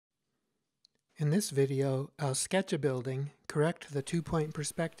In this video, I'll sketch a building, correct the two-point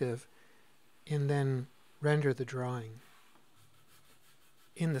perspective, and then render the drawing.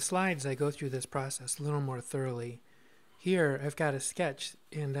 In the slides, I go through this process a little more thoroughly. Here, I've got a sketch,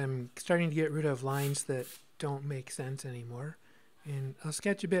 and I'm starting to get rid of lines that don't make sense anymore. And I'll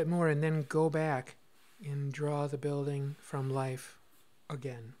sketch a bit more and then go back and draw the building from life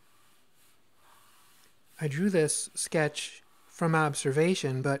again. I drew this sketch from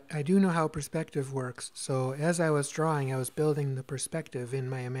observation, but I do know how perspective works, so as I was drawing, I was building the perspective in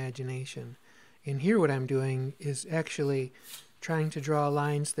my imagination. And here what I'm doing is actually trying to draw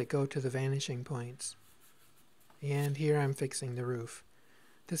lines that go to the vanishing points. And here I'm fixing the roof.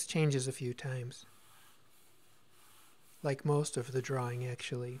 This changes a few times, like most of the drawing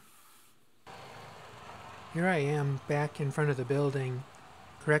actually. Here I am back in front of the building,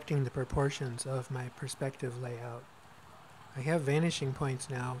 correcting the proportions of my perspective layout. I have vanishing points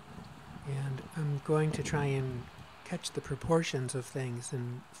now, and I'm going to try and catch the proportions of things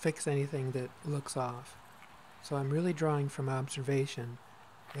and fix anything that looks off. So I'm really drawing from observation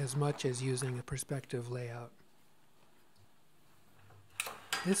as much as using a perspective layout.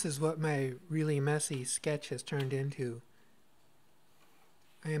 This is what my really messy sketch has turned into.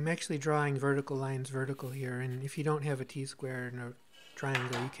 I am actually drawing vertical lines vertical here, and if you don't have a T-square and a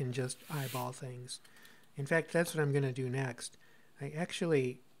triangle, you can just eyeball things. In fact, that's what I'm going to do next. I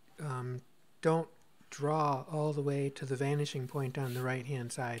actually don't draw all the way to the vanishing point on the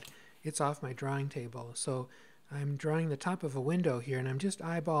right-hand side. It's off my drawing table. So I'm drawing the top of a window here, and I'm just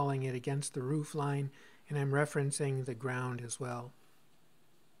eyeballing it against the roof line, and I'm referencing the ground as well.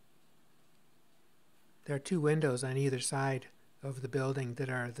 There are two windows on either side of the building that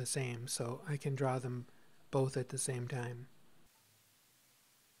are the same, so I can draw them both at the same time.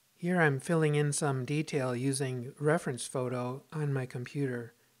 Here I'm filling in some detail using reference photo on my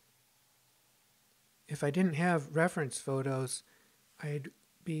computer. If I didn't have reference photos, I'd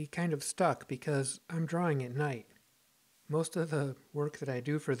be kind of stuck because I'm drawing at night. Most of the work that I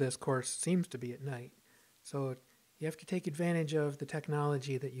do for this course seems to be at night, so you have to take advantage of the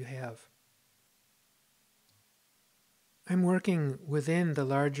technology that you have. I'm working within the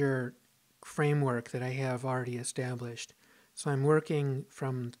larger framework that I have already established. So I'm working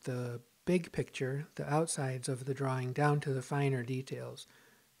from the big picture, the outsides of the drawing, down to the finer details.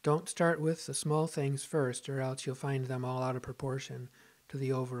 Don't start with the small things first, or else you'll find them all out of proportion to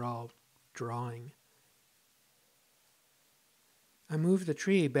the overall drawing. I moved the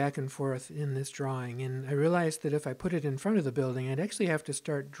tree back and forth in this drawing, and I realized that if I put it in front of the building, I'd actually have to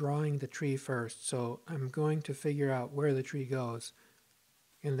start drawing the tree first. So I'm going to figure out where the tree goes,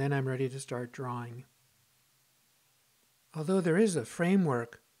 and then I'm ready to start drawing. Although there is a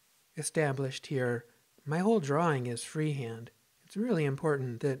framework established here, my whole drawing is freehand. It's really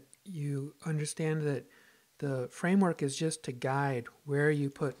important that you understand that the framework is just to guide where you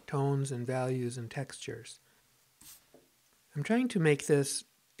put tones and values and textures. I'm trying to make this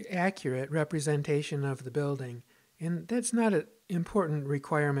accurate representation of the building, and that's not an important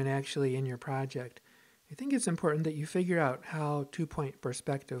requirement actually in your project. I think it's important that you figure out how two-point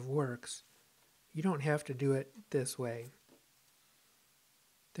perspective works. You don't have to do it this way.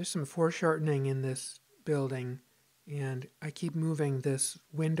 There's some foreshortening in this building, and I keep moving this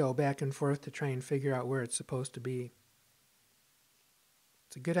window back and forth to try and figure out where it's supposed to be.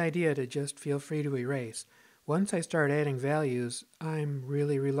 It's a good idea to just feel free to erase. Once I start adding values, I'm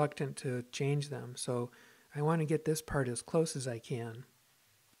really reluctant to change them, so I want to get this part as close as I can.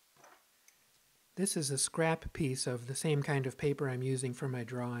 This is a scrap piece of the same kind of paper I'm using for my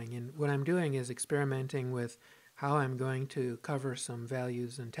drawing, and what I'm doing is experimenting with how I'm going to cover some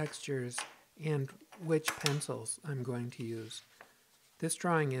values and textures and which pencils I'm going to use. This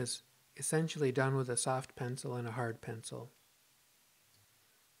drawing is essentially done with a soft pencil and a hard pencil.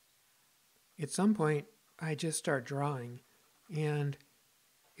 At some point, I just start drawing, and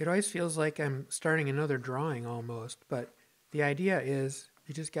it always feels like I'm starting another drawing almost, but the idea is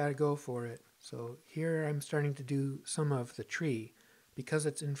you just got to go for it. So here I'm starting to do some of the tree. Because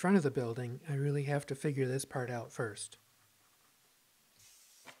it's in front of the building, I really have to figure this part out first.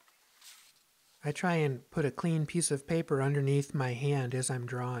 I try and put a clean piece of paper underneath my hand as I'm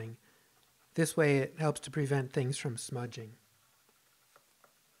drawing. This way it helps to prevent things from smudging.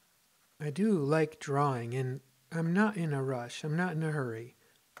 I do like drawing, and I'm not in a rush, I'm not in a hurry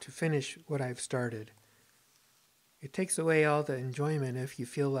to finish what I've started. It takes away all the enjoyment if you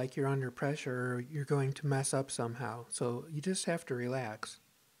feel like you're under pressure or you're going to mess up somehow, so you just have to relax.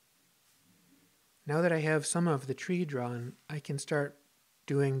 Now that I have some of the tree drawn, I can start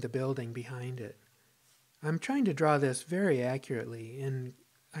doing the building behind it. I'm trying to draw this very accurately, and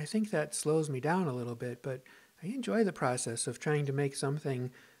I think that slows me down a little bit, but I enjoy the process of trying to make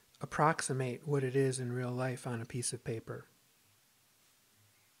something approximate what it is in real life on a piece of paper.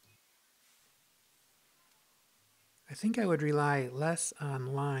 I think I would rely less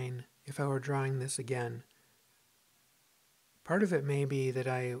on line if I were drawing this again. Part of it may be that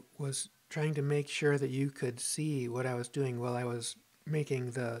I was trying to make sure that you could see what I was doing while I was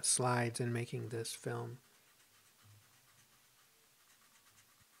making the slides and making this film.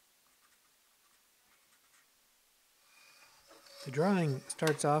 The drawing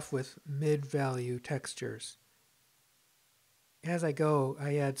starts off with mid-value textures. As I go,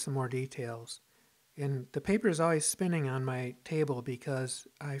 I add some more details. And the paper is always spinning on my table because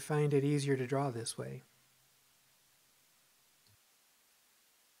I find it easier to draw this way.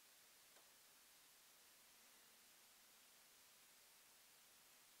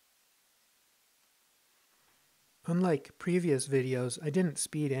 Unlike previous videos, I didn't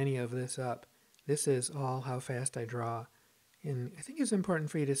speed any of this up. This is all how fast I draw. And I think it's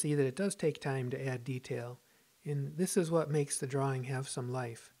important for you to see that it does take time to add detail. And this is what makes the drawing have some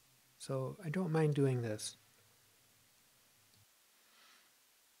life. So I don't mind doing this.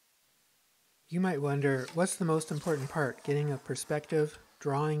 You might wonder, what's the most important part? Getting a perspective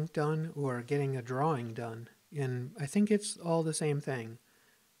drawing done or getting a drawing done? And I think it's all the same thing.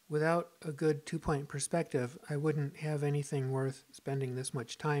 Without a good two-point perspective, I wouldn't have anything worth spending this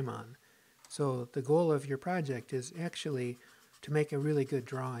much time on. So the goal of your project is actually to make a really good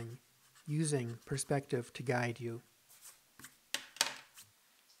drawing, using perspective to guide you.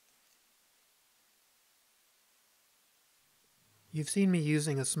 You've seen me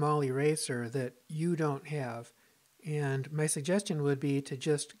using a small eraser that you don't have, and my suggestion would be to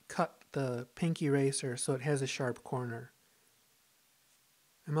just cut the pink eraser so it has a sharp corner.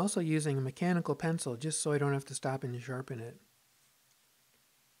 I'm also using a mechanical pencil just so I don't have to stop and sharpen it.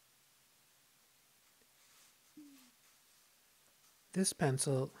 This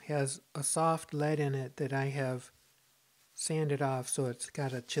pencil has a soft lead in it that I have sanded off so it's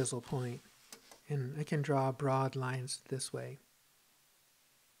got a chisel point, and I can draw broad lines this way.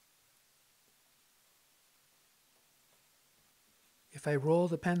 If I roll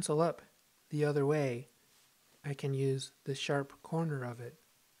the pencil up the other way, I can use the sharp corner of it.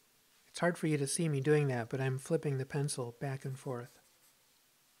 It's hard for you to see me doing that, but I'm flipping the pencil back and forth.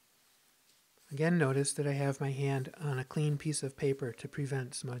 Again, notice that I have my hand on a clean piece of paper to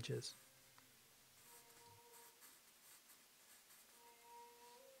prevent smudges.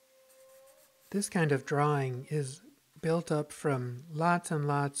 This kind of drawing is built up from lots and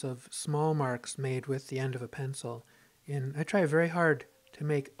lots of small marks made with the end of a pencil, and I try very hard to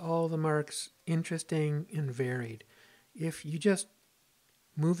make all the marks interesting and varied. If you just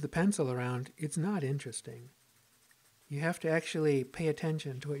move the pencil around, it's not interesting. You have to actually pay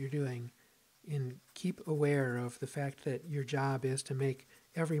attention to what you're doing and keep aware of the fact that your job is to make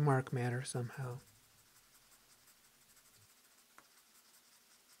every mark matter somehow.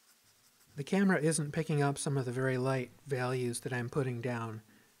 The camera isn't picking up some of the very light values that I'm putting down.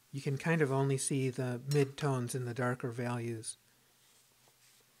 You can kind of only see the mid-tones in the darker values.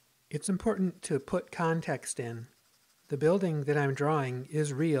 It's important to put context in. The building that I'm drawing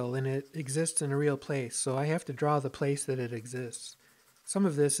is real and it exists in a real place, so I have to draw the place that it exists. Some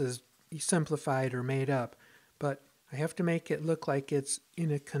of this is simplified or made up, but I have to make it look like it's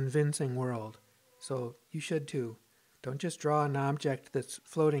in a convincing world. So you should too. Don't just draw an object that's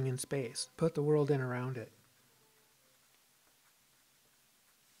floating in space. Put the world in around it.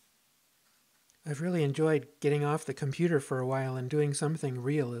 I've really enjoyed getting off the computer for a while and doing something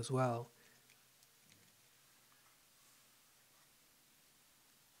real as well.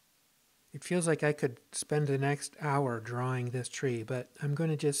 It feels like I could spend the next hour drawing this tree, but I'm going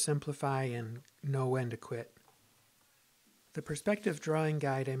to just simplify and know when to quit. The perspective drawing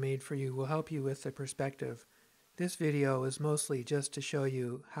guide I made for you will help you with the perspective. This video is mostly just to show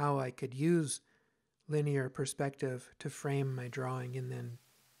you how I could use linear perspective to frame my drawing and then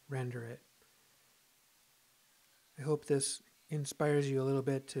render it. I hope this inspires you a little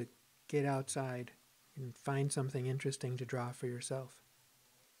bit to get outside and find something interesting to draw for yourself.